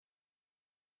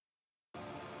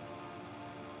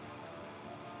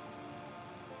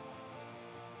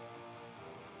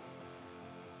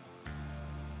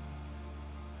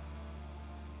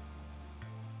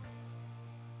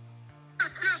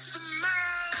What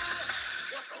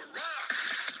the Rock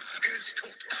is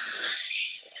cooking.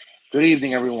 Good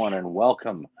evening, everyone, and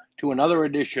welcome to another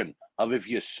edition of If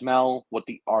You Smell What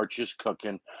the Arch is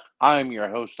Cooking. I'm your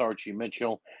host, Archie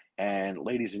Mitchell, and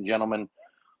ladies and gentlemen,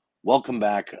 welcome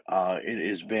back. It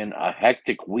has been a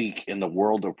hectic week in the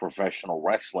world of professional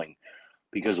wrestling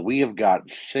because we have got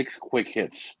 6 quick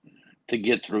hits to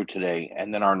get through today,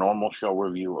 and then our normal show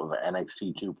review of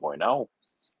NXT 2.0,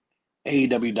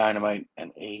 AEW Dynamite,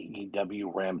 and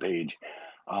AEW Rampage.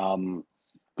 Um,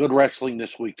 Good wrestling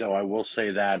this week, though, I will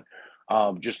say that.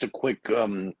 Just a quick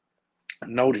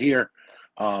note here.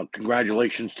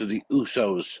 Congratulations to the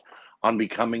Usos on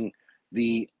becoming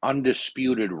the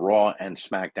undisputed Raw and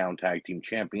SmackDown Tag Team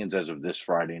Champions as of this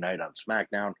Friday night on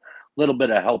SmackDown. A little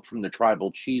bit of help from the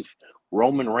Tribal Chief,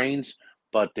 Roman Reigns,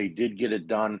 but they did get it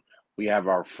done. We have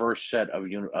our first set of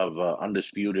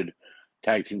undisputed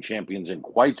Tag Team Champions in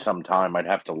quite some time. I'd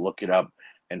have to look it up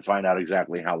and find out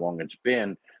exactly how long it's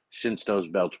been since those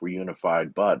belts were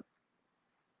unified, but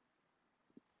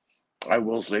I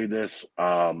will say this,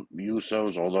 the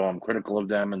Usos, although I'm critical of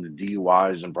them and the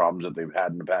DUIs and problems that they've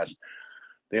had in the past,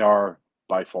 they are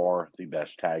by far the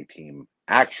best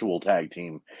actual tag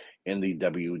team in the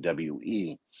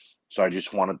WWE. So I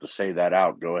just wanted to say that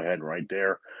out. Go ahead right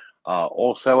there.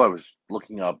 Also, I was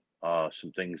looking up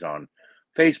some things on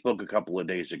Facebook a couple of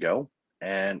days ago,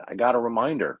 and I got a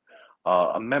reminder,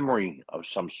 a memory of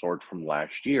some sort from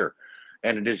last year.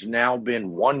 And it has now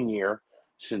been 1 year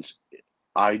since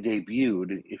I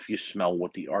debuted If You Smell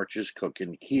What the Arch is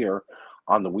Cooking here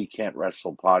on the We Can't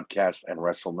Wrestle podcast and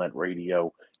WrestleNet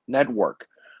Radio network.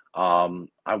 I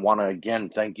want to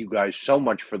again thank you guys so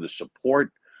much for the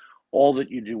support, all that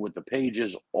you do with the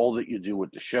pages, all that you do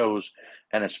with the shows,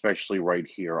 and especially right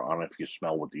here on If You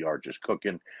Smell What the Arch is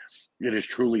Cooking. It is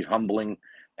truly humbling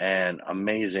and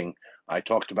amazing. I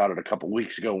talked about it a couple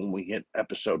weeks ago when we hit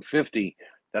episode 50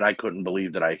 that I couldn't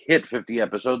believe that I hit 50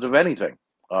 episodes of anything,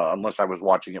 unless I was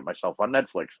watching it myself on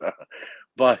Netflix.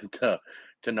 But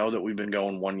to know that we've been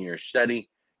going 1 year steady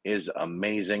is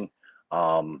amazing.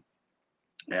 And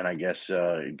I guess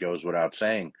it goes without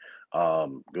saying,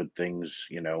 good things,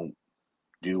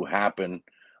 do happen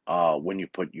when you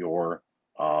put your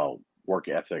work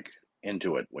ethic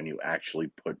into it, when you actually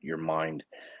put your mind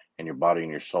and your body and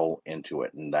your soul into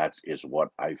it. And that is what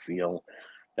I feel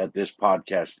that this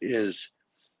podcast is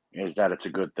that it's a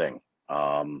good thing.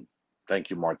 Thank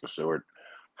you, Martha Stewart.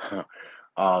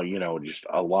 Just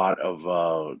a lot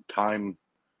of time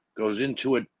goes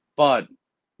into it, but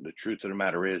the truth of the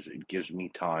matter is, it gives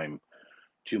me time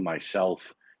to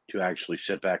myself to actually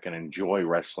sit back and enjoy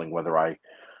wrestling, whether I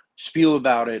spew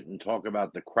about it and talk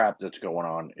about the crap that's going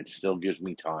on. It still gives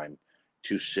me time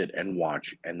to sit and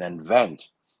watch and then vent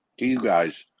to you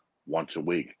guys once a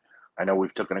week. I know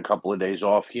we've taken a couple of days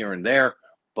off here and there,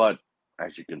 but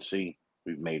as you can see,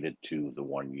 we've made it to the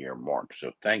 1 year mark.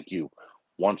 So thank you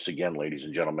once again, ladies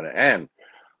and gentlemen. And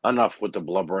enough with the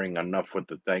blubbering, enough with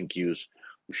the thank yous.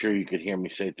 I'm sure you could hear me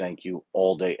say thank you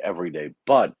all day, every day,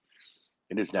 but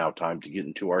it is now time to get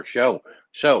into our show.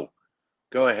 So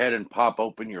go ahead and pop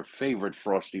open your favorite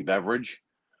frosty beverage,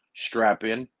 strap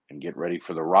in, and get ready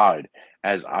for the ride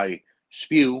as I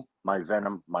spew my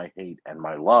venom, my hate, and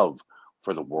my love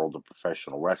for the world of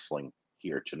professional wrestling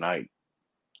here tonight.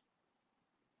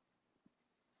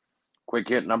 Quick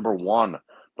hit number 1.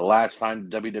 The last time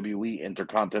the WWE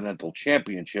Intercontinental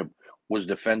Championship was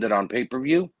defended on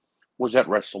pay-per-view was at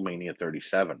WrestleMania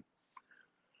 37.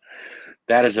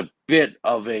 That is a bit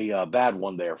of a bad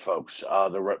one there, folks.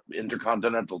 The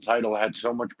Intercontinental title had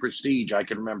so much prestige. I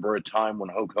can remember a time when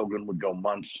Hulk Hogan would go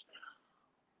months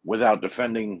without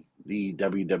defending the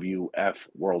WWF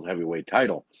World Heavyweight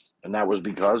title. And that was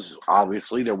because,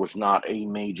 obviously, there was not a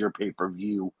major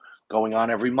pay-per-view going on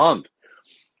every month.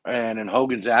 And in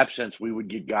Hogan's absence, we would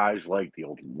get guys like the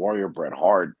Ultimate Warrior, Bret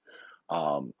Hart,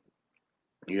 um,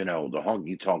 the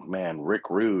Honky Tonk Man, Rick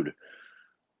Rude,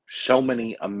 so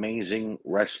many amazing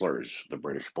wrestlers, the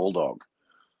British Bulldog,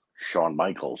 Shawn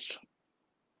Michaels,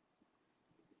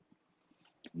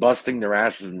 busting their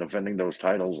asses and defending those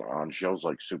titles on shows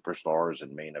like Superstars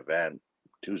and Main Event,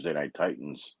 Tuesday Night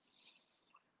Titans.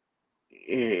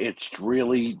 It's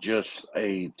really just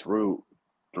a through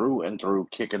and through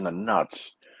kick in the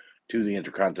nuts to the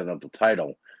Intercontinental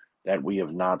title that we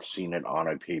have not seen it on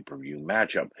a pay-per-view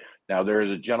matchup. Now, there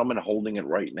is a gentleman holding it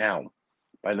right now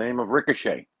by the name of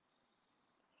Ricochet,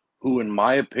 who, in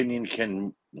my opinion,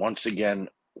 can once again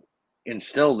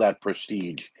instill that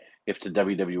prestige if the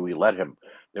WWE let him.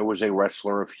 There was a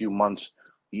wrestler a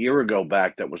year ago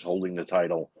back, that was holding the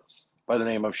title by the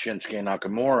name of Shinsuke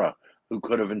Nakamura, who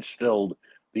could have instilled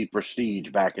the prestige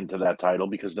back into that title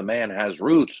because the man has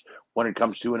roots when it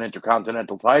comes to an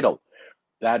intercontinental title.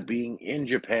 That being in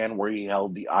Japan, where he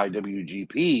held the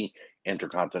IWGP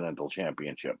Intercontinental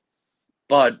Championship.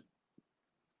 But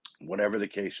whatever the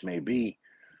case may be,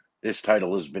 this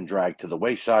title has been dragged to the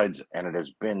waysides, and it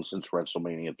has been since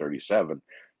WrestleMania 37,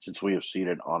 since we have seen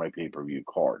it on a pay per view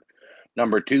card.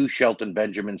 Number two, Shelton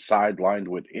Benjamin sidelined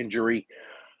with injury.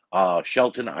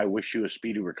 Shelton, I wish you a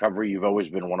speedy recovery. You've always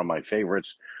been one of my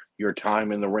favorites. Your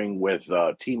time in the ring with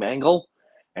Team Angle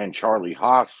and Charlie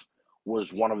Haas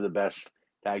was one of the best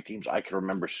tag teams I can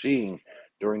remember seeing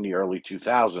during the early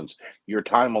 2000s. Your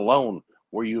time alone,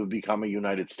 where you have become a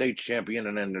United States champion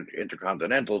and an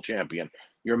intercontinental champion,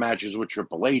 your matches with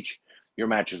Triple H, your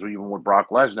matches even with Brock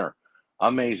Lesnar,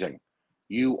 amazing.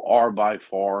 You are by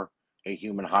far a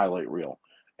human highlight reel.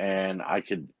 And I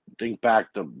could think back,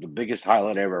 the biggest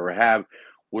highlight I ever have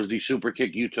was the super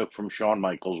kick you took from Shawn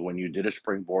Michaels when you did a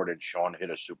springboard and Shawn hit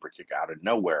a super kick out of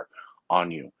nowhere on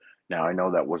you. Now I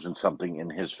know that wasn't something in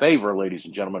his favor, ladies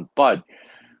and gentlemen, but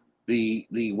the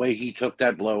way he took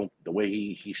that blow, the way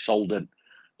he sold it,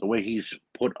 the way he's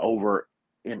put over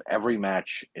in every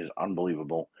match is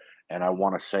unbelievable. And I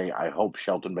want to say I hope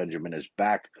Shelton Benjamin is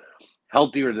back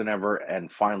healthier than ever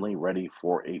and finally ready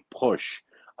for a push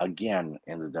again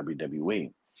in the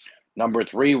WWE. Number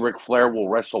three, Ric Flair will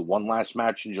wrestle one last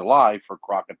match in July for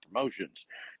Crockett Promotions.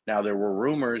 Now, there were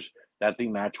rumors that the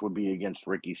match would be against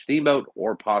Ricky Steamboat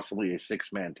or possibly a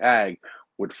six-man tag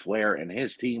with Flair and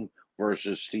his team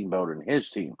versus Steamboat and his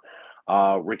team.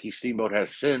 Ricky Steamboat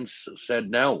has since said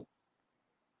no.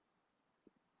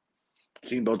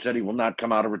 Steamboat said he will not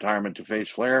come out of retirement to face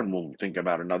Flair and will think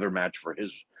about another match for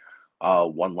his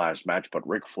one last match. But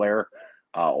Ric Flair,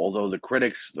 although the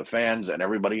critics, the fans, and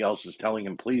everybody else is telling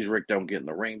him, please, Rick, don't get in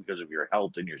the ring because of your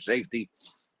health and your safety,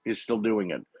 he's still doing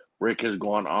it. Rick has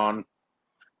gone on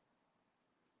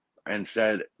and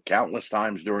said countless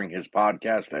times during his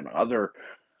podcast and other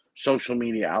social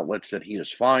media outlets that he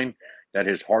is fine, that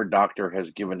his heart doctor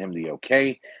has given him the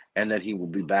okay, and that he will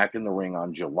be back in the ring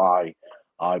on July,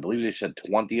 I believe they said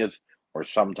 20th or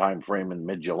some time frame in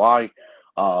mid-July,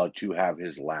 to have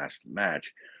his last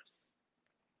match.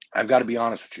 I've got to be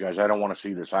honest with you guys. I don't want to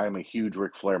see this. I am a huge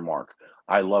Ric Flair mark.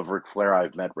 I love Ric Flair.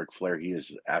 I've met Ric Flair. He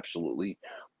is absolutely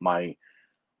my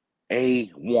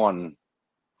A1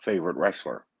 favorite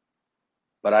wrestler.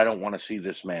 But I don't want to see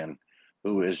this man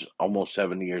who is almost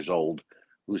 70 years old,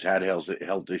 who's had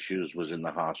health issues, was in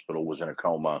the hospital, was in a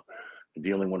coma,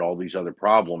 dealing with all these other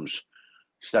problems,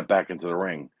 step back into the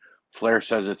ring. Flair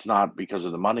says it's not because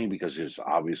of the money, because his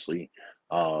obviously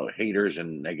haters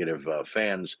and negative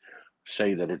fans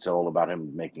say that it's all about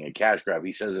him making a cash grab.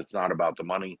 He says it's not about the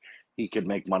money. He could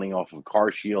make money off of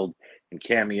Car Shield and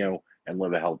Cameo and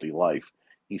live a healthy life.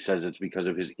 He says it's because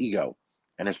of his ego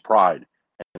and his pride.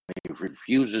 He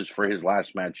refuses for his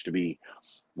last match to be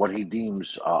what he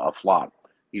deems a flop.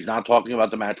 He's not talking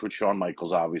about the match with Shawn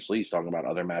Michaels, obviously. He's talking about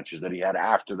other matches that he had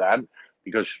after that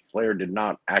because Flair did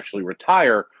not actually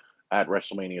retire at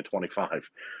WrestleMania 25.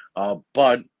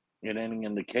 But in any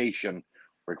indication,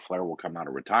 Ric Flair will come out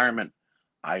of retirement.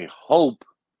 I hope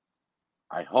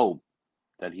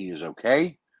that he is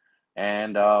okay,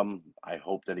 and I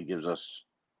hope that he gives us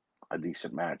a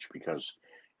decent match because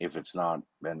if it's not,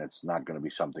 then it's not going to be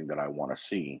something that I want to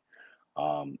see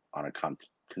on a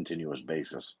continuous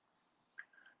basis.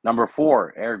 Number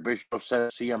four, Eric Bischoff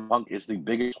says CM Punk is the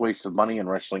biggest waste of money in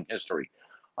wrestling history.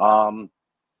 Um,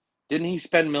 didn't he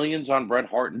spend millions on Bret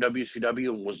Hart in WCW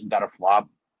and wasn't that a flop?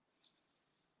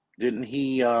 Didn't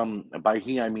he, by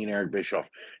he I mean Eric Bischoff,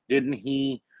 didn't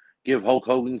he give Hulk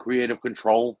Hogan creative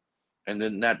control and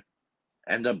then that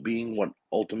end up being what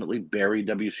ultimately buried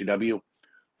WCW?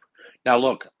 Now,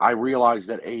 look, I realize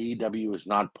that AEW is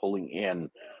not pulling in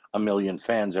a million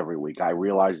fans every week. I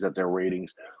realize that their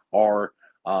ratings are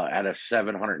at a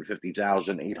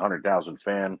 750,000, 800,000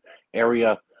 fan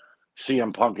area.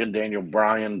 CM Punk and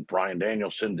Bryan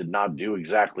Danielson did not do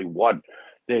exactly what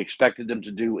they expected them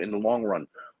to do in the long run.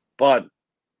 But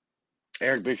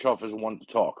Eric Bischoff is one to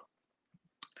talk.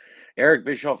 Eric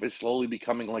Bischoff is slowly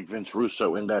becoming like Vince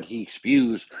Russo in that he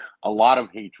spews a lot of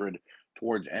hatred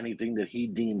towards anything that he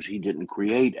deems he didn't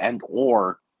create and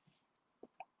or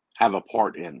have a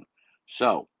part in.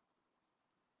 So,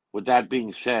 with that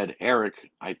being said, Eric,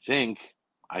 I think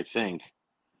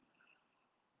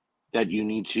that you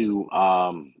need to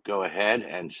go ahead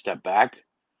and step back.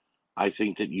 I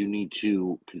think that you need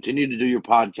to continue to do your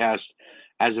podcast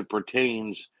as it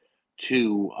pertains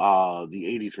to the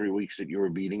 83 weeks that you were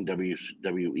beating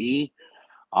WWE.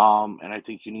 And I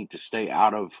think you need to stay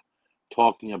out of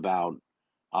talking about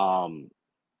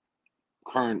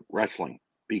current wrestling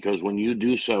because when you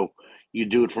do so, you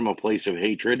do it from a place of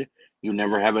hatred. You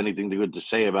never have anything good to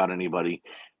say about anybody,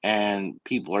 and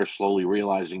people are slowly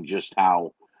realizing just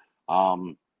how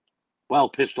um, well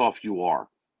pissed off you are.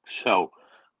 So,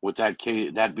 with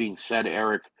that being said,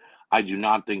 Eric, I do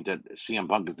not think that CM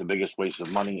Punk is the biggest waste of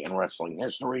money in wrestling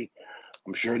history.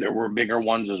 I'm sure there were bigger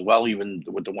ones as well, even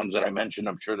with the ones that I mentioned.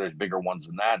 I'm sure there's bigger ones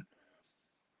than that.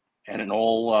 And in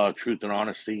all truth and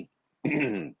honesty,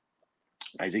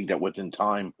 I think that within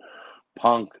time,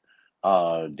 Punk,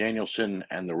 Danielson,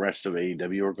 and the rest of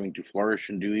AEW are going to flourish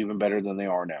and do even better than they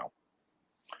are now.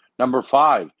 Number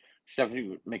 5,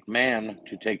 Stephanie McMahon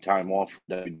to take time off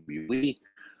from WWE.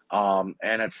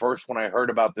 And at first, when I heard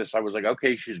about this, I was like,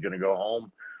 okay, she's going to go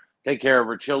home, take care of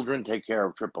her children, take care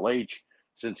of Triple H,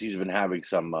 since he's been having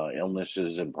some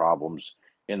illnesses and problems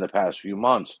in the past few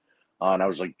months. And I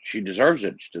was like, she deserves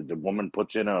it. The woman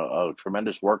puts in a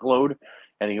tremendous workload,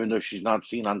 and even though she's not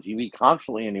seen on TV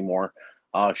constantly anymore,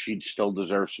 she still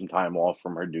deserves some time off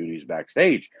from her duties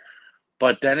backstage.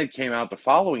 But then it came out the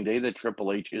following day that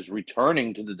Triple H is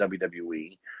returning to the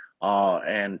WWE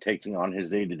and taking on his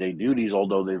day to day duties,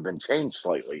 although they've been changed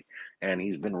slightly, and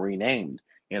he's been renamed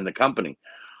in the company.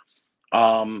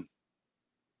 Um,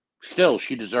 Still,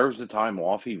 she deserves the time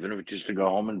off, even if it's just to go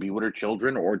home and be with her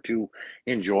children or to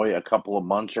enjoy a couple of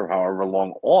months or however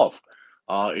long off.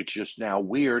 It's just now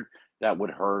weird that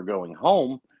with her going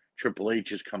home, Triple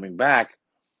H is coming back.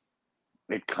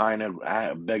 It kind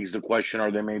of begs the question: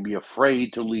 are they maybe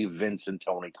afraid to leave Vince and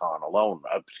Tony Khan alone?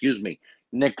 Excuse me,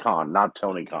 Nick Khan, not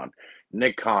Tony Khan.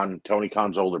 Nick Khan, Tony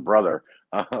Khan's older brother,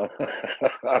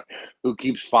 who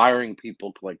keeps firing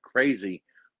people like crazy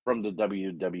from the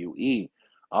WWE.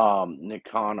 Nick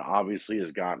Khan obviously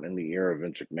has gotten in the ear of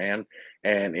Vince McMahon,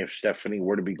 and if Stephanie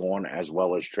were to be gone as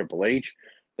well as Triple H,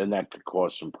 then that could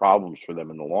cause some problems for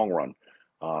them in the long run.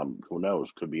 Who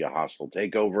knows? Could be a hostile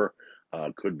takeover.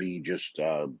 Could be just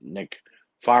Nick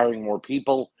firing more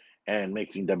people and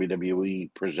making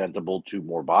WWE presentable to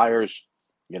more buyers.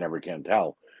 You never can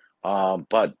tell.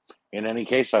 But in any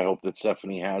case, I hope that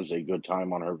Stephanie has a good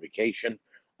time on her vacation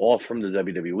off from the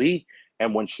WWE.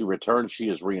 And when she returns, she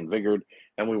is reinvigorated,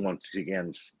 and we once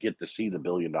again get to see the $1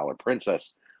 billion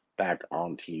princess back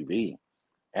on TV.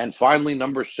 And finally,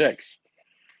 number 6.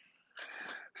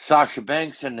 Sasha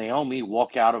Banks and Naomi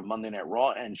walk out of Monday Night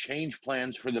Raw and change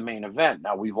plans for the main event.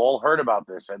 Now, we've all heard about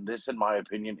this, and this, in my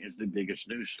opinion, is the biggest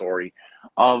news story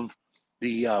of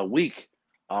the week.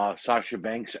 Sasha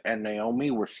Banks and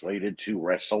Naomi were slated to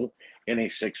wrestle in a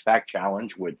six-pack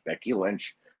challenge with Becky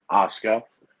Lynch, Asuka,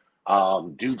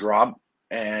 Doudrop,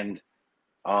 and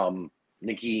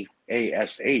Nikki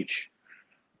ASH.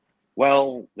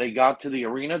 Well, they got to the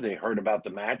arena, they heard about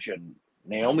the match, and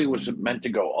Naomi was meant to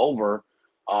go over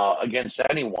against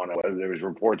anyone. There was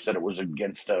reports that it was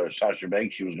against Sasha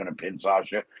Banks. She was going to pin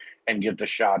Sasha and get the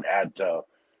shot at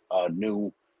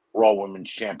new Raw Women's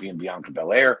Champion Bianca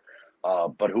Belair.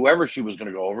 But whoever she was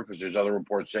going to go over, because there's other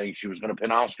reports saying she was going to pin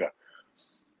Asuka.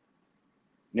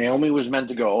 Naomi was meant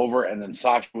to go over, and then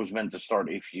Sasha was meant to start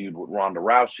a feud with Ronda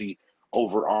Rousey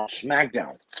over on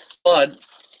SmackDown. But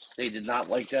they did not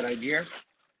like that idea,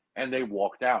 and they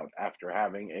walked out after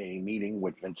having a meeting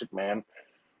with Vince McMahon.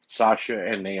 Sasha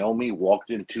and Naomi walked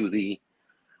into the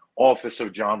office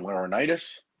of John Laurinaitis,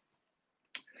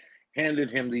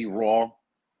 handed him the Raw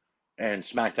and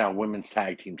SmackDown Women's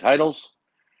Tag Team titles,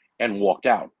 and walked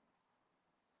out.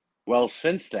 Well,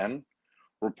 since then,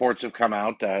 reports have come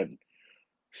out that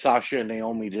Sasha and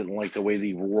Naomi didn't like the way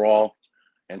the Raw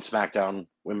and SmackDown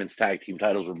Women's Tag Team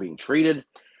titles were being treated.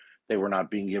 They were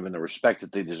not being given the respect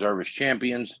that they deserve as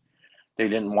champions. They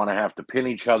didn't want to have to pin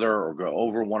each other or go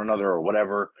over one another or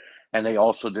whatever. And they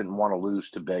also didn't want to lose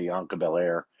to Bianca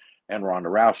Belair and Ronda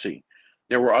Rousey.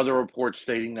 There were other reports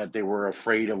stating that they were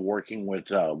afraid of working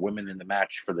with women in the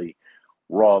match for the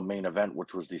Raw main event,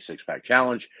 which was the six-pack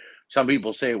challenge. Some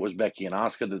people say it was Becky and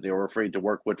Asuka that they were afraid to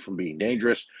work with from being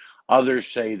dangerous.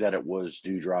 Others say that it was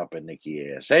Doudrop and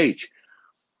Nikki ASH.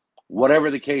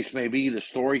 Whatever the case may be, the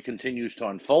story continues to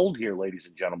unfold here, ladies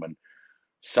and gentlemen.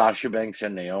 Sasha Banks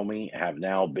and Naomi have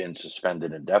now been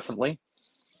suspended indefinitely.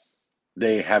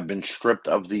 They have been stripped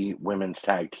of the women's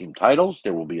tag team titles.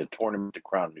 There will be a tournament to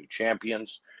crown new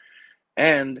champions.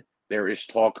 And there is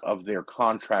talk of their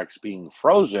contracts being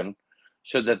frozen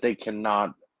so that they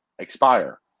cannot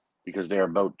expire, because they are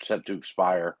both set to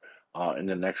expire in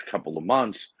the next couple of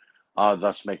months,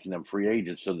 thus making them free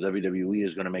agents. So the WWE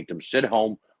is going to make them sit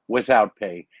home without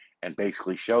pay and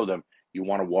basically show them, you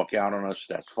want to walk out on us,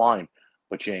 that's fine,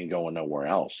 but you ain't going nowhere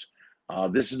else.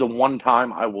 This is the one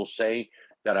time I will say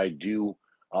that I do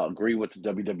agree with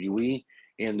the WWE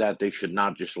in that they should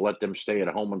not just let them stay at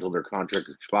home until their contracts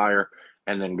expire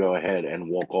and then go ahead and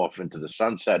walk off into the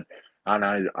sunset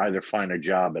and either find a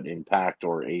job at Impact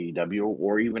or AEW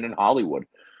or even in Hollywood.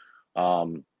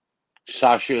 Um,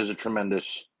 Sasha is a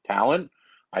tremendous talent.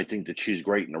 I think that she's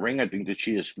great in the ring. I think that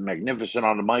she is magnificent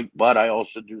on the mic, but I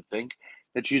also do think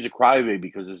that she's a crybaby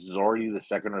because this is already the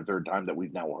second or third time that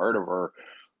we've now heard of her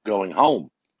going home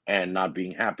and not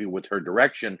being happy with her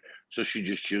direction, so she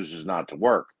just chooses not to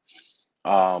work.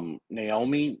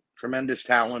 Naomi, tremendous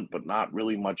talent, but not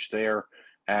really much there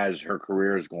as her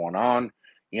career is going on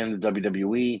in the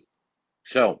WWE.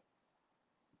 So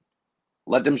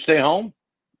let them stay home,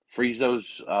 freeze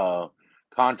those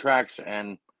contracts,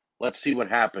 and let's see what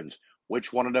happens.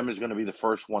 Which one of them is going to be the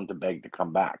first one to beg to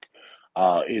come back?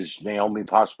 Is Naomi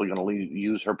possibly going to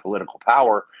use her political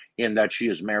power in that she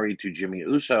is married to Jimmy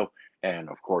Uso, and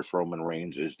of course Roman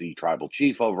Reigns is the tribal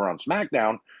chief over on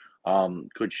SmackDown?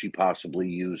 Could she possibly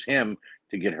use him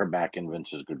to get her back in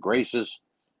Vince's good graces?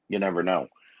 You never know.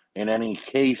 In any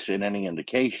case, in any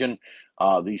indication,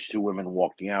 these two women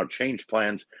walking out changed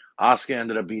plans. Asuka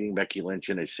ended up beating Becky Lynch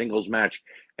in a singles match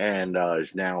and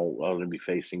is now going to be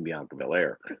facing Bianca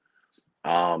Belair.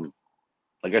 Um,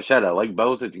 like I said, I like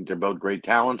both. I think they're both great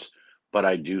talents, but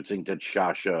I do think that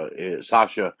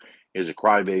Sasha is a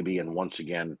crybaby and once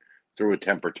again threw a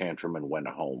temper tantrum and went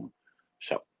home.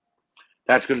 So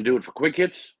that's going to do it for Quick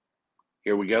Hits.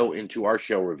 Here we go into our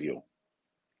show review.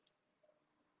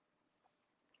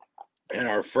 And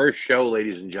our first show,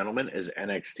 ladies and gentlemen, is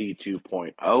NXT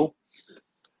 2.0.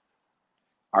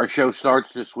 Our show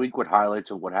starts this week with highlights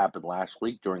of what happened last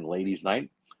week during Ladies' Night.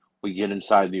 We get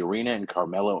inside the arena, and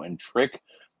Carmelo and Trick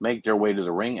make their way to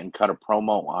the ring and cut a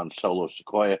promo on Solo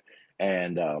Sikoa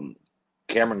and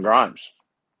Cameron Grimes.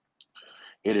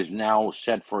 It is now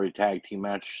set for a tag team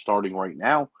match starting right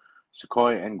now.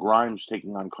 Sikoa and Grimes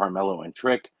taking on Carmelo and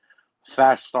Trick.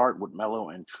 Fast start with Mello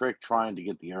and Trick trying to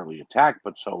get the early attack,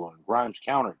 but Solo and Grimes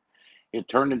countered. It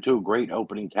turned into a great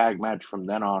opening tag match from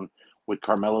then on, with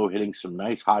Carmelo hitting some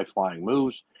nice high-flying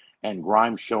moves and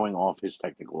Grimes showing off his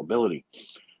technical ability.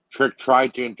 Trick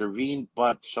tried to intervene,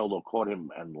 but Solo caught him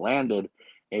and landed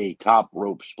a top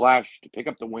rope splash to pick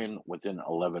up the win within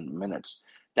 11 minutes.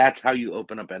 That's how you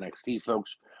open up NXT,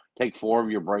 folks. Take 4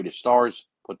 of your brightest stars,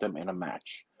 put them in a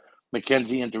match.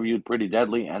 Mackenzie interviewed Pretty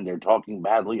Deadly, and they're talking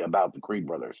badly about the Creed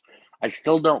brothers. I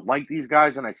still don't like these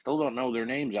guys, and I still don't know their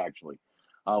names, actually.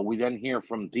 We then hear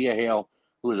from Thea Hale,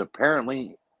 who is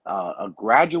apparently a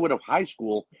graduate of high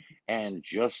school and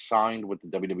just signed with the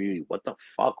WWE. What the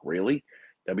fuck, really?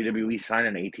 WWE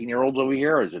signing 18-year-olds over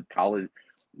here? Or is it college?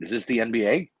 Is this the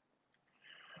NBA?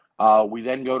 We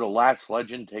then go to Last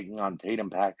Legend taking on Tatum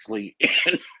Paxley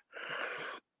in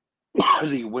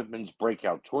the women's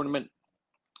breakout tournament.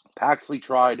 Paxley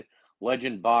tried,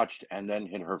 Legend botched, and then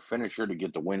hit her finisher to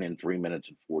get the win in 3 minutes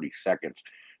and 40 seconds.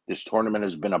 This tournament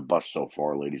has been a bust so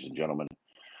far, ladies and gentlemen.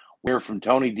 We're from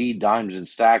Tony D, Dimes and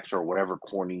Stacks, or whatever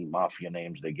corny mafia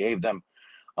names they gave them.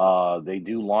 They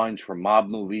do lines from mob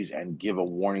movies and give a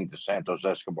warning to Santos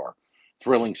Escobar.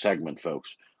 Thrilling segment,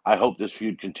 folks. I hope this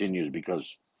feud continues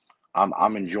because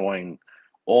I'm enjoying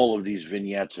all of these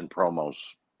vignettes and promos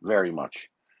very much.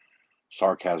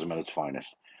 Sarcasm at its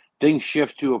finest. Things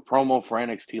shift to a promo for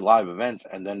NXT live events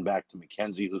and then back to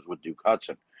Mackenzie, who's with Duke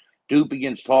Hudson. Duke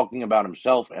begins talking about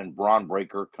himself, and Braun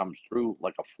Breaker comes through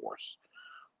like a force.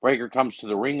 Breaker comes to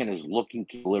the ring and is looking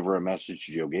to deliver a message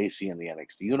to Joe Gacy in the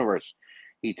NXT universe.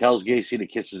 He tells Gacy to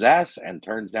kiss his ass and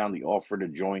turns down the offer to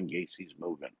join Gacy's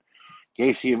movement.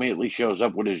 Gacy immediately shows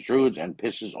up with his druids and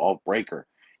pisses off Breaker.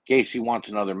 Gacy wants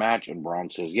another match, and Braun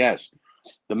says yes.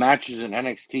 The match is in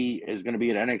NXT is going to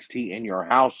be at NXT in your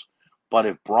house, but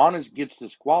if Braun gets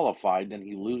disqualified, then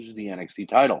he loses the NXT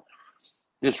title.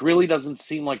 This really doesn't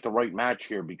seem like the right match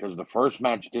here because the first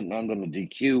match didn't end in a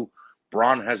DQ.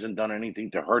 Braun hasn't done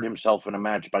anything to hurt himself in a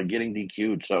match by getting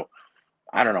DQ'd, so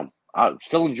I don't know.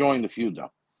 Still enjoying the feud,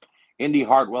 though. Indy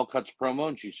Hartwell cuts promo,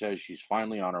 and she says she's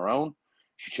finally on her own.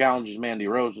 She challenges Mandy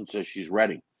Rose and says she's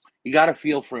ready. You got to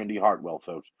feel for Indy Hartwell,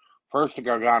 folks. First, the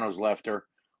Garganos left her.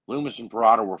 Loomis and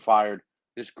Parada were fired.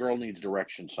 This girl needs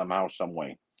direction somehow, some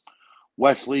way.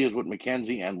 Wesley is with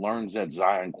Mackenzie and learns that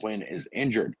Zion Quinn is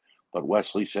injured, but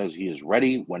Wesley says he is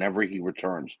ready whenever he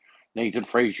returns. Nathan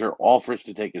Frazier offers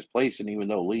to take his place, and even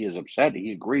though Lee is upset,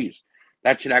 he agrees.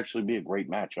 That should actually be a great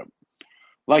matchup.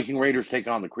 Viking Raiders take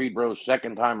on the Creed Bros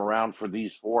second time around for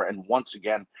these 4, and once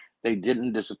again, they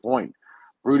didn't disappoint.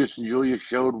 Brutus and Julius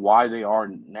showed why they are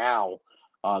now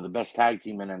the best tag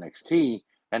team in NXT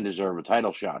and deserve a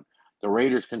title shot. The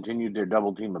Raiders continued their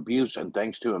double team abuse, and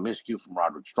thanks to a miscue from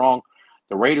Roderick Strong,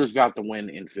 the Raiders got the win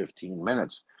in 15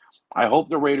 minutes. I hope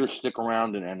the Raiders stick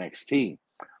around in NXT.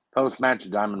 Post-match,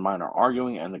 Diamond Mine are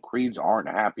arguing, and the Creeds aren't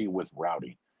happy with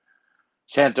Rowdy.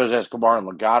 Santos Escobar and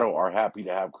Legado are happy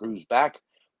to have Cruz back,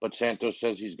 but Santos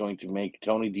says he's going to make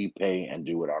Tony D pay and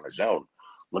do it on his own.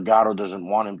 Legado doesn't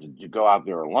want him to go out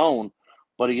there alone,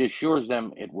 but he assures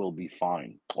them it will be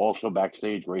fine. Also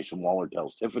backstage, Grayson Waller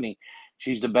tells Tiffany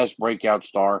she's the best breakout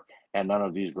star and none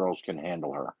of these girls can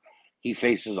handle her. He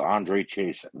faces Andre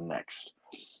Chase next.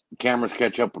 The cameras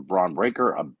catch up with Braun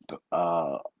Breaker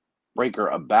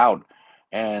about,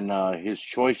 and his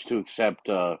choice to accept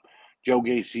Joe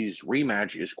Gacy's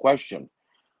rematch is questioned.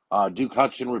 Duke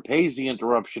Hudson repays the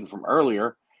interruption from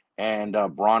earlier, and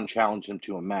Braun challenged him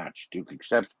to a match. Duke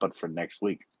accepts, but for next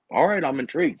week. All right, I'm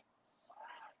intrigued.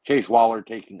 Andre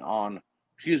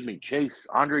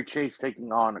Chase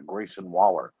taking on Grayson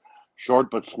Waller.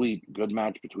 Short but sweet, good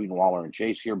match between Waller and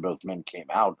Chase here. Both men came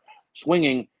out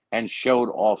swinging and showed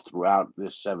off throughout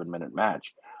this 7-minute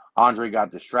match. Andre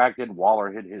got distracted. Waller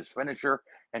hit his finisher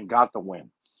and got the win.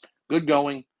 Good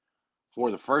going. For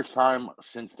the first time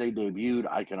since they debuted,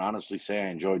 I can honestly say I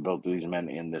enjoyed both of these men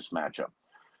in this matchup.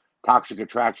 Toxic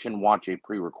Attraction watch a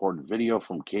pre-recorded video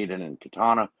from Caden and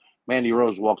Katana. Mandy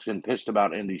Rose walks in pissed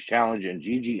about Indy's challenge, and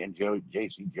Gigi and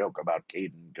JC joke about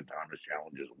Caden and Katana's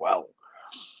challenge as well.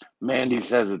 Mandy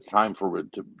says it's time for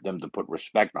them to put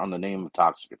respect on the name of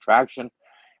Toxic Attraction,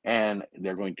 and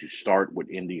they're going to start with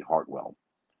Indy Hartwell.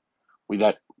 We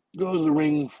got go to the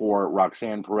ring for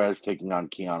Roxanne Perez taking on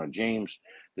Kiana James.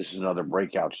 This is another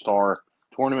breakout star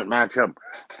tournament matchup.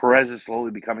 Perez is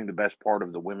slowly becoming the best part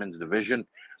of the women's division,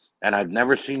 and I've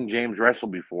never seen James wrestle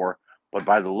before, but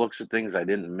by the looks of things, I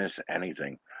didn't miss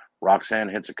anything. Roxanne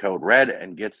hits a code red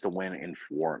and gets the win in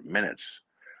 4 minutes.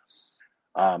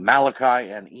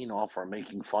 Malachi and Enoff are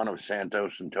making fun of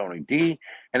Santos and Tony D,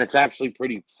 and it's actually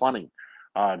pretty funny.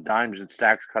 Dimes and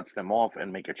Stacks cuts them off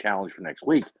and make a challenge for next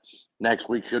week. Next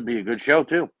week should be a good show,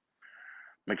 too.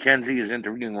 Mackenzie is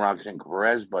interviewing Roxanne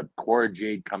Perez, but Cora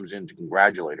Jade comes in to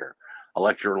congratulate her.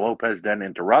 Elektra Lopez then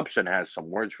interrupts and has some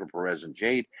words for Perez and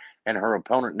Jade and her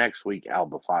opponent next week,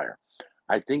 Alba Fire.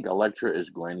 I think Elektra is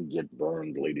going to get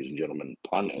burned, ladies and gentlemen,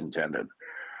 pun intended.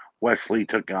 Wesley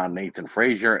took on Nathan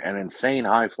Frazier, an insane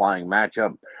high-flying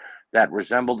matchup that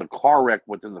resembled a car wreck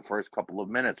within the first couple of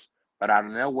minutes. But out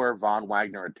of nowhere, Von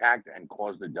Wagner attacked and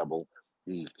caused a double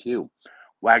DQ.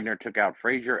 Wagner took out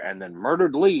Frazier and then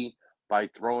murdered Lee by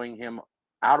throwing him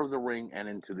out of the ring and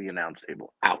into the announce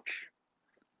table. Ouch.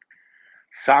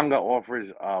 Sanga offers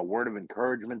a word of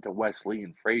encouragement to Wesley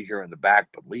and Frazier in the back,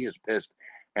 but Lee is pissed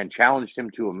and challenged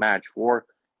him to a match for,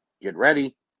 get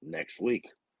ready, next week.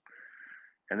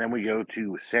 And then we go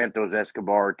to Santos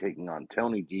Escobar taking on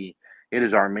Tony D. It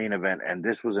is our main event, and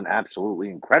this was an absolutely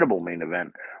incredible main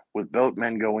event with both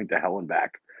men going to hell and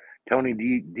back. Tony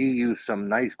D used some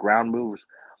nice ground moves,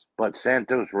 but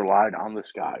Santos relied on the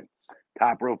sky.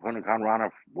 Top rope Huracan Rana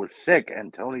was sick,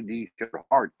 and Tony D showed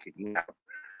heart kicking out.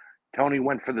 Tony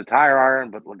went for the tire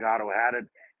iron, but Legado had it,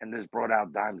 and this brought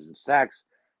out Dimes and Stacks.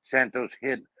 Santos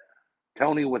hit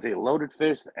Tony with a loaded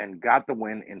fist and got the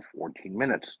win in 14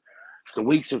 minutes. The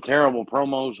weeks of terrible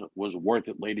promos was worth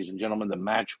it, ladies and gentlemen. The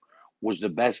match was the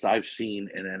best I've seen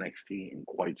in NXT in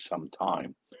quite some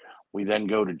time. We then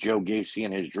go to Joe Gacy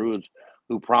and his Druids,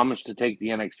 who promised to take the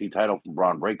NXT title from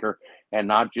Braun Breaker and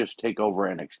not just take over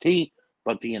NXT,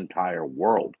 but the entire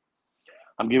world.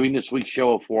 I'm giving this week's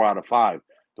show a 4 out of 5.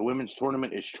 The women's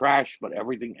tournament is trash, but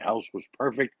everything else was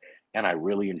perfect, and I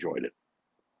really enjoyed it.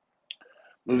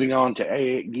 Moving on to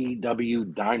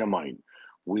AEW Dynamite.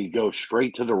 We go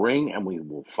straight to the ring, and we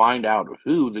will find out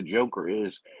who the Joker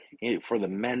is for the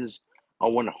men's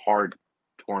Owen Hart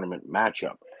tournament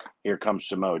matchup. Here comes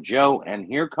Samoa Joe, and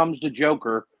here comes the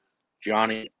Joker,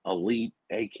 Johnny Elite,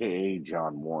 a.k.a.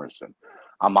 John Morrison.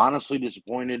 I'm honestly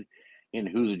disappointed in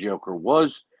who the Joker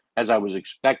was, as I was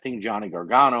expecting Johnny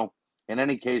Gargano. In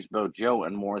any case, both Joe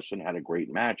and Morrison had a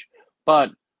great match, but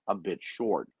a bit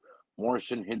short.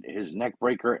 Morrison hit his neck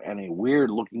breaker and a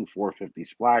weird-looking 450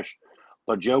 splash,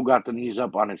 but Joe got the knees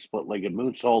up on his split-legged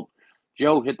moonsault.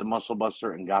 Joe hit the muscle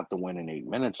buster and got the win in 8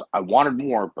 minutes. I wanted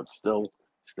more, but still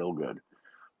good.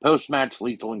 Post-match,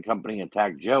 Lethal and Company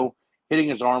attacked Joe, hitting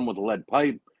his arm with a lead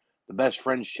pipe. The best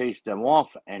friends chased them off,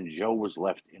 and Joe was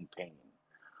left in pain.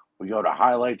 We go to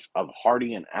highlights of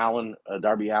Hardy and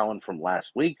Darby Allin from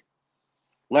last week.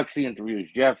 Lexi interviews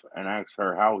Jeff and asks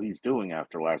her how he's doing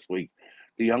after last week.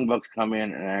 The Young Bucks come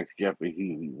in and ask Jeff if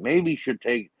he maybe should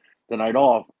take the night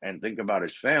off and think about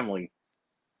his family,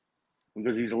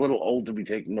 because he's a little old to be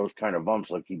taking those kind of bumps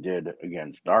like he did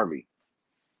against Darby.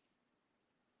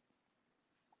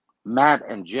 Matt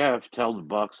and Jeff tell the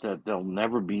Bucks that they'll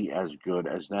never be as good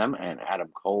as them, and Adam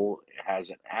Cole has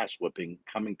an ass whipping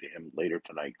coming to him later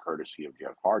tonight, courtesy of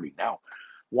Jeff Hardy. Now,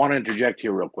 want to interject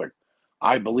here real quick.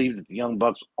 I believe that the Young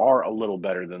Bucks are a little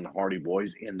better than the Hardy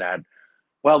Boys in that,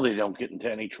 well, they don't get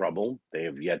into any trouble. They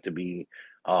have yet to be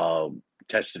uh,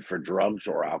 tested for drugs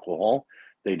or alcohol.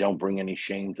 They don't bring any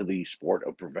shame to the sport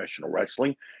of professional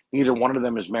wrestling. Neither one of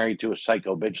them is married to a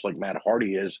psycho bitch like Matt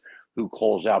Hardy is, who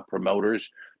calls out promoters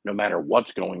no matter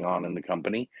what's going on in the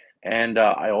company. And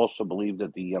I also believe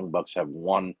that the Young Bucks have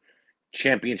won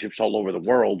championships all over the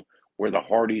world, where the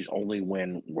Hardys only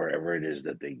win wherever it is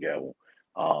that they go.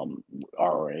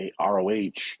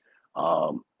 ROH,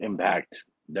 Impact,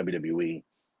 WWE.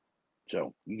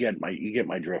 So you get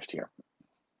my drift here.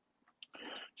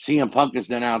 CM Punk is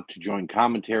then out to join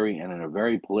commentary and in a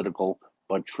very political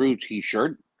but true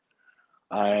T-shirt,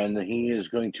 and he is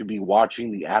going to be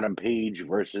watching the Adam Page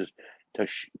versus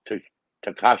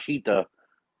Takashita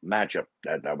matchup.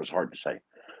 That was hard to say.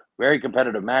 Very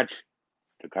competitive match.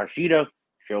 Takashita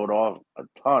showed off a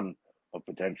ton of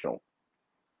potential.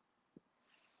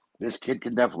 This kid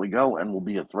can definitely go and will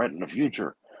be a threat in the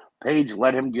future. Page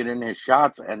let him get in his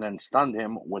shots and then stunned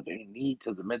him with a knee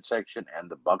to the midsection and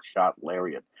the buckshot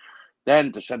lariat.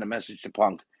 Then, to send a message to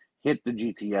Punk, hit the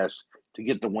GTS to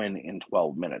get the win in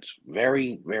 12 minutes.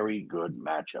 Very, very good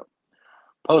matchup.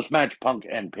 Post match, Punk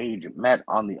and Page met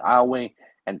on the aisleway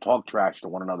and talked trash to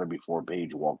one another before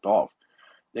Page walked off.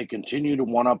 They continue to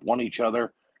one up one each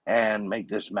other and make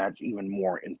this match even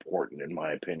more important, in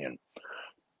my opinion.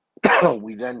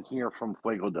 We then hear from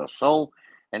Fuego del Sol,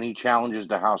 and he challenges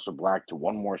the House of Black to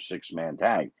one more six-man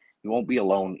tag. He won't be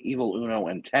alone. Evil Uno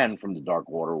and 10 from the Dark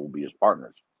Order will be his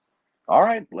partners. All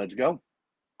right, let's go.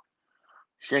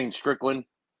 Shane Strickland,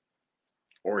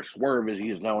 or Swerve as he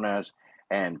is known as,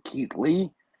 and Keith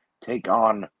Lee take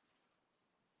on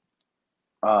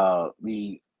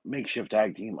the makeshift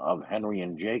tag team of Henry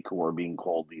and Jake, who are being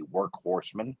called the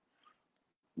Workhorsemen.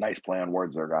 Nice play on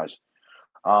words there, guys.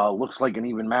 Looks like an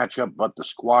even matchup, but the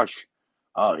squash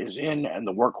is in, and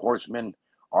the Workhorsemen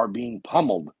are being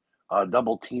pummeled.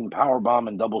 Double team power bomb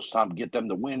and double stomp get them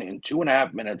to win in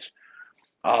 2.5 minutes.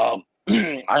 I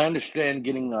understand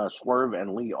getting Swerve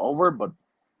and Lee over, but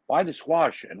why the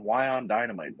squash and why on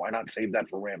Dynamite? Why not save that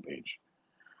for Rampage?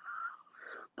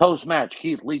 Post match,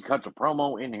 Keith Lee cuts a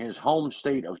promo in his home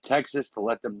state of Texas to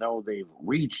let them know they've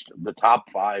reached the top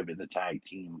 5 in the tag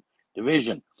team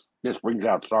division. This brings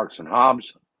out Starks and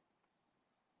Hobbs.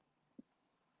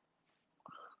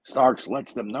 Starks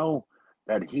lets them know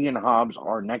that he and Hobbs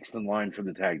are next in line for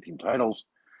the tag team titles.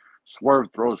 Swerve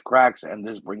throws cracks, and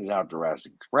this brings out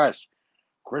Jurassic Express.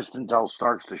 Kristen tells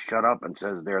Starks to shut up and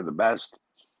says they're the best.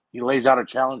 He lays out a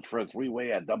challenge for a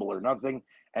three-way at Double or Nothing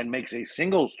and makes a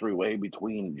singles three-way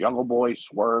between Jungle Boy,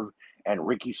 Swerve, and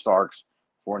Ricky Starks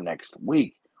for next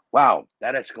week. Wow,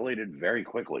 that escalated very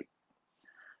quickly.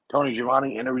 Tony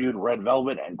Schiavone interviewed Red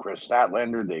Velvet and Chris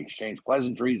Statlander. They exchange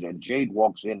pleasantries, and Jade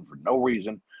walks in for no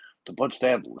reason to put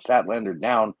Statlander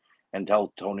down and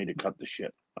tell Tony to cut the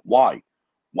shit. Why?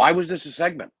 Why was this a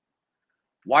segment?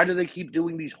 Why do they keep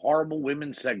doing these horrible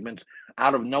women's segments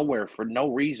out of nowhere for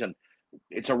no reason?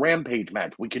 It's a Rampage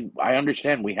match. I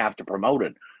understand we have to promote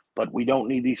it, but we don't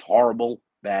need these horrible,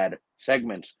 bad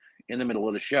segments in the middle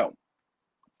of the show.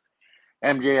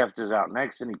 MJF is out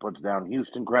next, and he puts down the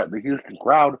Houston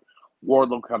crowd.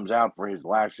 Wardlow comes out for his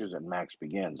lashes, and Max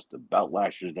begins. The belt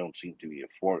lashes don't seem to be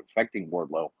affecting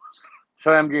Wardlow,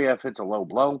 so MJF hits a low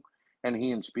blow, and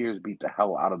he and Spears beat the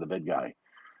hell out of the big guy.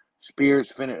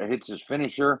 Spears hits his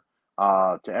finisher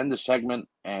to end the segment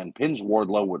and pins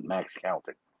Wardlow with Max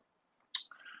counting.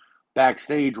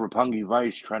 Backstage, Roppongi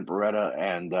Vice, Trent Beretta,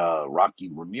 and Rocky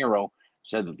Romero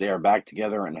said that they are back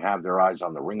together and have their eyes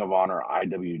on the Ring of Honor,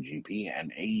 IWGP,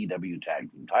 and AEW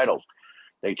tag team titles.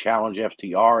 They challenge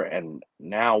FTR, and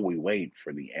now we wait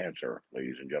for the answer,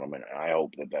 ladies and gentlemen. And I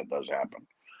hope that does happen.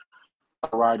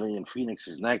 O'Reilly and Phoenix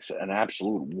is next. An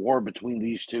absolute war between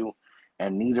these two,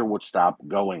 and neither would stop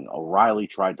going. O'Reilly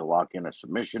tried to lock in a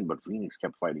submission, but Phoenix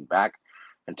kept fighting back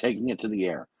and taking it to the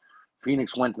air.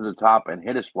 Phoenix went to the top and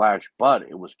hit a splash, but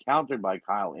it was countered by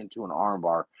Kyle into an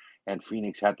armbar, and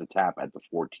Phoenix had to tap at the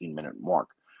 14-minute mark.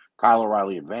 Kyle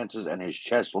O'Reilly advances, and his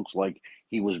chest looks like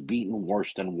he was beaten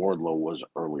worse than Wardlow was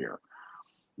earlier.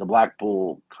 The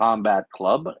Blackpool Combat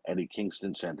Club, Eddie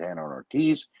Kingston, Santana, and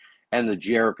Ortiz, and the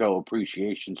Jericho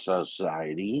Appreciation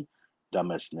Society,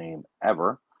 dumbest name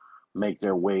ever, make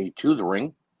their way to the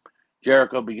ring.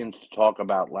 Jericho begins to talk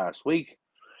about last week.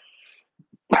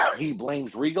 He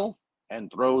blames Regal and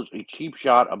throws a cheap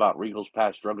shot about Regal's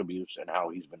past drug abuse and how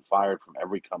he's been fired from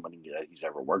every company that he's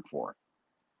ever worked for.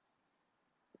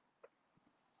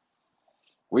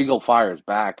 Regal fires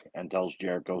back and tells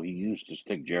Jericho he used to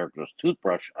stick Jericho's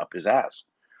toothbrush up his ass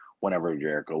whenever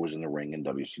Jericho was in the ring in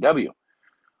WCW.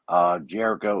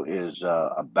 Jericho is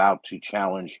about to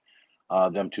challenge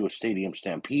them to a stadium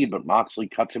stampede, but Moxley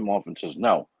cuts him off and says,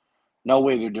 no, no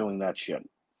way they're doing that shit.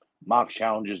 Mox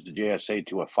challenges the JSA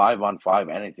to a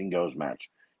 5-on-5 anything goes match.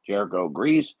 Jericho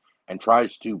agrees and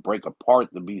tries to break apart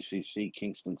the BCC,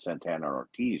 Kingston, Santana, and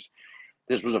Ortiz.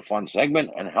 This was a fun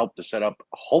segment and helped to set up,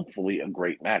 hopefully, a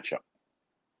great matchup.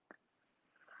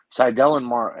 Seidel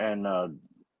and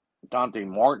Dante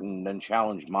Martin then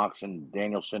challenged Mox and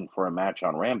Danielson for a match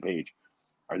on Rampage.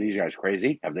 Are these guys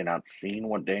crazy? Have they not seen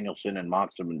what Danielson and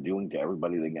Mox have been doing to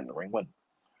everybody they get in the ring with?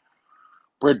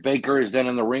 Britt Baker is then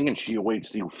in the ring, and she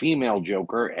awaits the female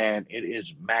Joker, and it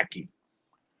is Maki,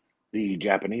 the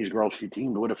Japanese girl she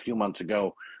teamed with a few months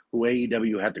ago, who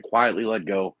AEW had to quietly let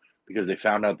go because they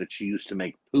found out that she used to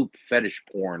make poop fetish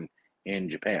porn in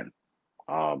Japan.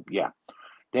 Yeah.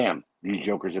 Damn, these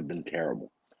Jokers have been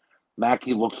terrible.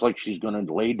 Maki looks like she's going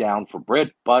to lay down for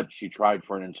Britt, but she tried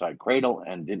for an inside cradle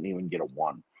and didn't even get a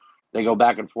 1. They go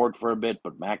back and forth for a bit,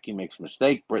 but Maki makes a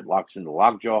mistake. Britt locks into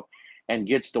lockjaw and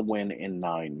gets the win in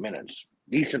 9 minutes.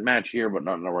 Decent match here, but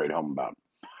nothing to write home about.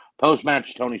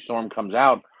 Post-match, Toni Storm comes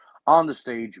out on the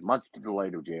stage, much to the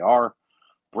delight of JR.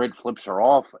 Britt flips her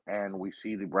off, and we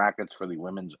see the brackets for the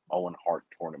Women's Owen Hart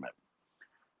Tournament.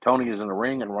 Tony is in the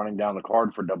ring and running down the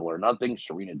card for Double or Nothing.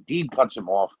 Serena Deeb cuts him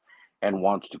off and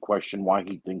wants to question why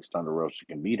he thinks Thunder Rosa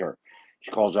can beat her.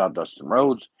 She calls out Dustin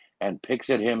Rhodes and picks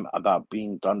at him about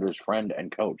being Thunder's friend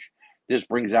and coach. This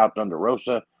brings out Thunder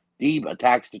Rosa. Deeb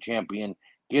attacks the champion,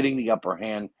 getting the upper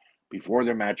hand before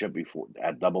their matchup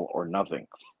at Double or Nothing.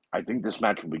 I think this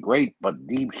match will be great, but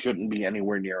Deeb shouldn't be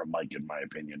anywhere near a mic, in my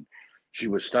opinion. She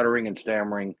was stuttering and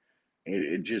stammering.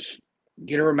 It just,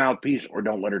 get her a mouthpiece or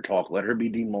don't let her talk. Let her be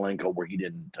Dean Malenko, where he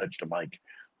didn't touch the mic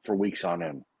for weeks on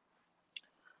end.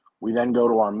 We then go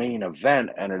to our main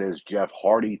event, and it is Jeff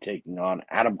Hardy taking on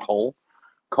Adam Cole.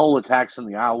 Cole attacks in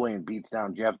the aisleway and beats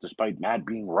down Jeff despite Matt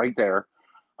being right there.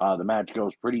 The match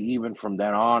goes pretty even from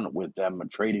then on, with them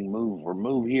trading move for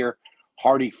move here.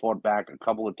 Hardy fought back a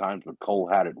couple of times, but Cole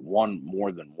had it won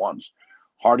more than once.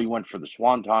 Hardy went for the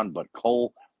swanton, but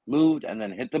Cole moved and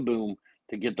then hit the boom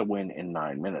to get the win in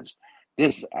 9 minutes.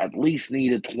 This at least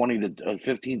needed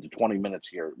 15 to 20 minutes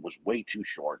here. It was way too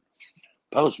short.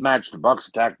 Post-match, the Bucks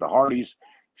attacked the Hardys.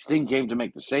 Sting came to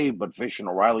make the save, but Fish and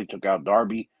O'Reilly took out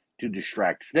Darby to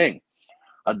distract Sting.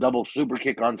 A double super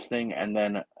kick on Sting, and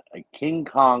then a King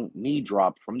Kong knee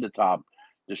drop from the top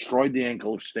destroyed the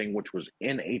ankle of Sting, which was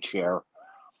in a chair.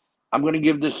 I'm going to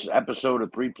give this episode a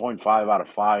 3.5 out of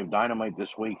 5. Dynamite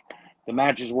this week. The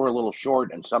matches were a little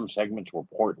short, and some segments were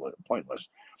pointless.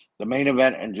 The main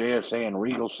event and JSA and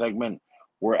Regal segment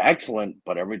were excellent,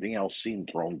 but everything else seemed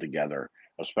thrown together,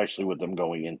 especially with them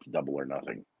going into Double or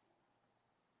Nothing.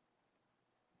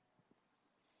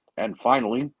 And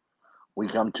finally, we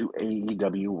come to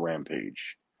AEW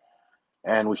Rampage.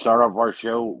 And we start off our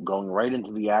show going right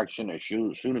into the action as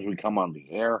soon as we come on the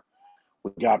air.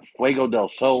 We got Fuego del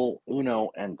Sol, Uno,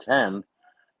 and Ten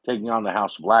taking on the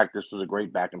House of Black. This was a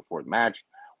great back-and-forth match,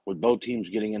 with both teams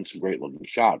getting in some great-looking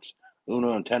shots.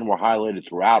 Uno and Ten were highlighted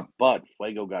throughout, but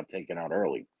Fuego got taken out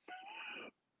early.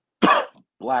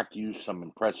 Black used some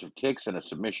impressive kicks and a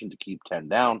submission to keep Ten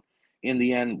down. In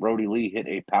the end, Brody Lee hit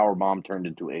a powerbomb turned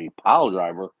into a pile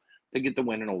driver to get the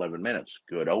win in 11 minutes.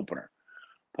 Good opener.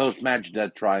 Post-match,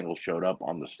 Death Triangle showed up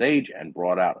on the stage and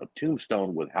brought out a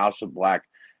tombstone with House of Black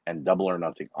and Double or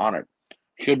Nothing on it.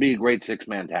 Should be a great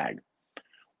six-man tag.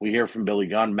 We hear from Billy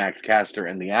Gunn, Max Caster,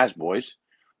 and the Ass Boys.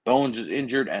 Bowens is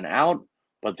injured and out,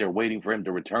 but they're waiting for him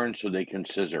to return so they can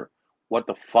scissor. What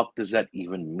the fuck does that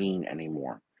even mean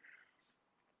anymore?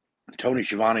 Tony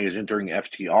Schiavone is entering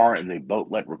FTR, and they both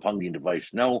let Roppongi and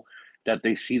Device know that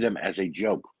they see them as a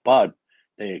joke, but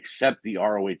they accept the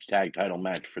ROH tag title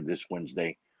match for this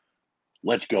Wednesday.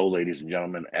 Let's go, ladies and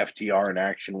gentlemen. FTR in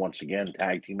action once again,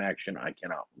 tag team action. I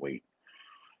cannot wait.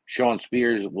 Shawn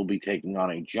Spears will be taking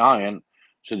on a Giant,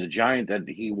 so the Giant that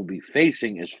he will be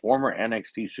facing is former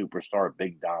NXT superstar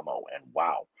Big Damo, and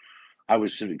wow. I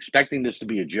was expecting this to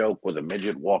be a joke with a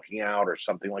midget walking out or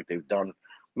something like they've done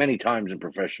many times in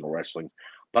professional wrestling,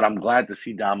 but I'm glad to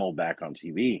see Damo back on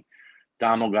TV.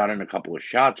 Damo got in a couple of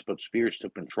shots, but Spears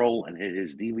took control and hit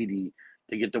his DVD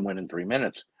to get the win in 3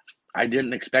 minutes. I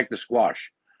didn't expect the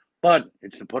squash, but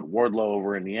it's to put Wardlow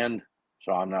over in the end,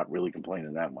 so I'm not really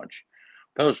complaining that much.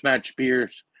 Post-match,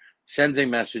 Spears sends a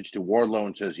message to Wardlow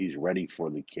and says he's ready for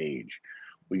the cage.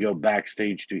 We go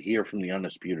backstage to hear from the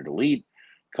Undisputed Elite.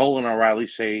 Cole and O'Reilly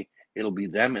say it'll be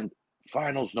them in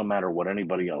finals no matter what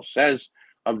anybody else says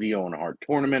of the Owen Hart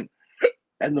tournament.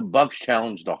 And the Bucks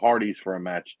challenged the Hardys for a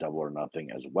match Double or Nothing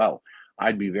as well.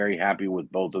 I'd be very happy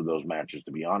with both of those matches,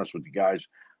 to be honest with you guys.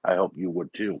 I hope you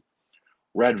would too.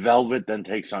 Red Velvet then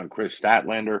takes on Chris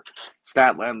Statlander.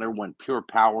 Statlander went pure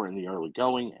power in the early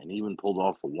going and even pulled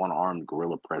off a one-armed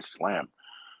gorilla press slam.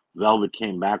 Velvet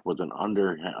came back with an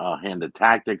underhanded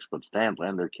tactics, but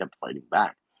Statlander kept fighting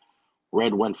back.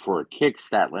 Red went for a kick.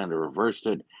 Statlander reversed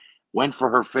it. Went for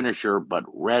her finisher, but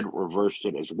Red reversed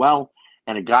it as well,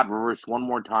 and it got reversed one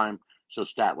more time, so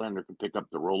Statlander could pick up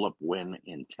the roll-up win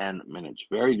in 10 minutes.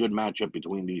 Very good matchup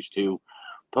between these two.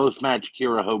 Post-match,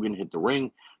 Kiera Hogan hit the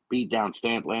ring, beat down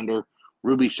Statlander.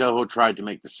 Ruby Soho tried to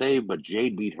make the save, but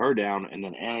Jade beat her down, and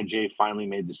then Anna Jay finally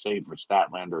made the save for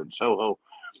Statlander and Soho.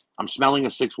 I'm smelling a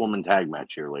 6-woman tag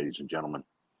match here, ladies and gentlemen.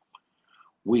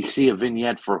 We see a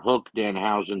vignette for Hook,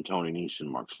 Danhausen, Tony Nese, and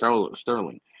Mark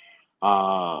Sterling.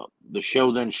 The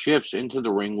show then shifts into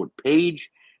the ring with Paige,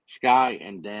 Sky,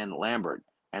 and Dan Lambert,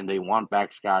 and they want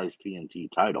back Sky's TNT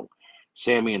title.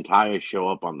 Sammy and Taya show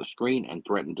up on the screen and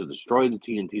threaten to destroy the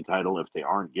TNT title if they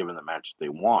aren't given the match they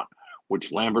want,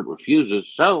 which Lambert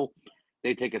refuses, so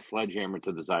they take a sledgehammer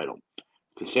to the title.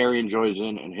 Kazarian joins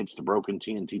in and hits the broken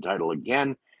TNT title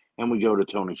again, and we go to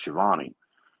Tony Schiavone.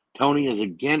 Tony is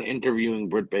again interviewing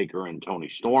Britt Baker and Toni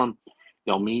Storm.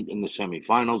 They'll meet in the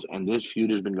semifinals, and this feud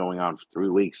has been going on for 3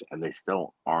 weeks, and they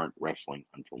still aren't wrestling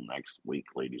until next week,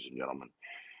 ladies and gentlemen.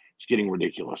 It's getting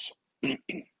ridiculous.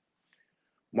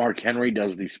 Mark Henry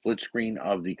does the split screen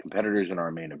of the competitors in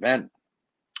our main event.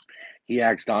 He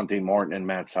asks Dante Martin and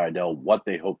Matt Sydal what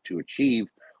they hope to achieve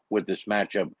with this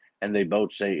matchup, and they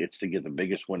both say it's to get the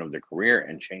biggest win of their career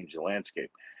and change the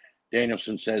landscape.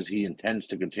 Danielson says he intends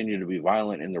to continue to be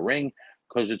violent in the ring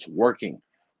because it's working.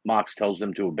 Mox tells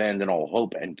them to abandon all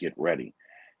hope and get ready.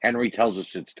 Henry tells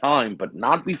us it's time, but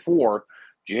not before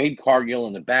Jade Cargill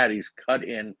and the baddies cut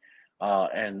in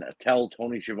and tell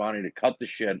Tony Schiavone to cut the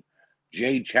shit.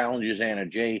 Jade challenges Anna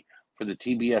Jay for the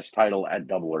TBS title at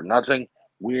Double or Nothing.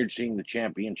 Weird seeing the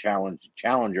champion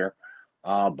challenger,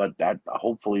 but that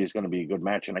hopefully is going to be a good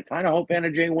match. And I kind of hope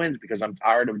Anna Jay wins because I'm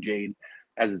tired of Jade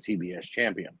as the TBS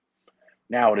champion.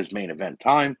 Now it is main event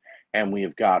time, and we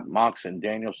have got Mox and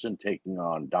Danielson taking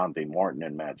on Dante Martin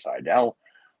and Matt Sydal.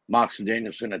 Mox and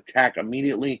Danielson attack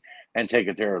immediately and take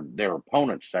at their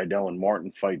opponents. Sydal and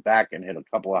Martin fight back and hit a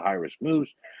couple of high-risk moves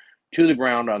to the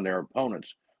ground on their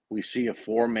opponents. We see a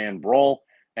 4-man brawl,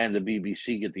 and the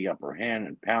BBC get the upper hand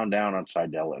and pound down on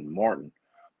Sydal and Martin.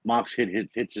 Mox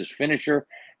hits his finisher,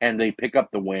 and they pick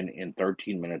up the win in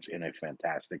 13 minutes in a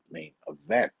fantastic main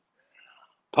event.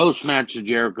 Post-match, the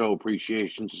Jericho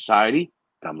Appreciation Society,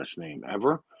 dumbest name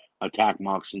ever, attack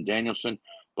Mox and Danielson,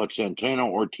 but Santana,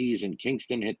 Ortiz, and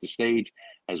Kingston hit the stage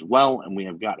as well, and we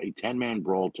have got a 10-man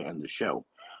brawl to end the show.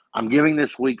 I'm giving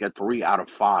this week a 3 out of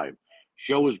 5.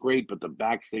 Show was great, but the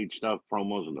backstage stuff,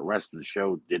 promos, and the rest of the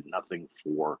show did nothing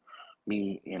for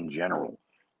me in general.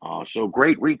 So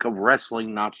great week of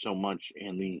wrestling, not so much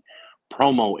in the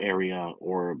promo area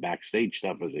or backstage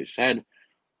stuff, as I said.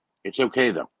 It's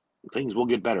okay, though. Things will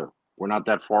get better. We're not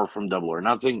that far from Double or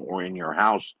Nothing or in your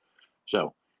house.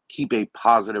 So keep a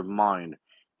positive mind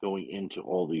going into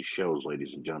all these shows,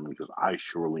 ladies and gentlemen, because I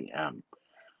surely am.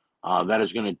 That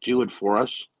is going to do it for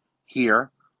us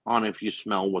here on If You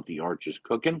Smell What the Arch is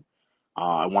Cooking.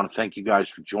 I want to thank you guys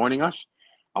for joining us.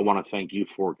 I want to thank you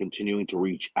for continuing to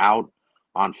reach out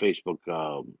on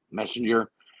Facebook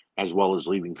Messenger, as well as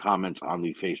leaving comments on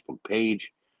the Facebook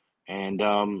page. And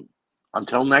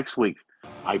until next week,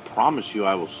 I promise you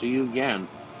I will see you again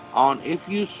on If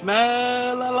You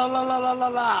Smell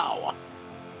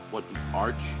What the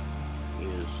Arch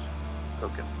is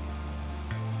Cooking.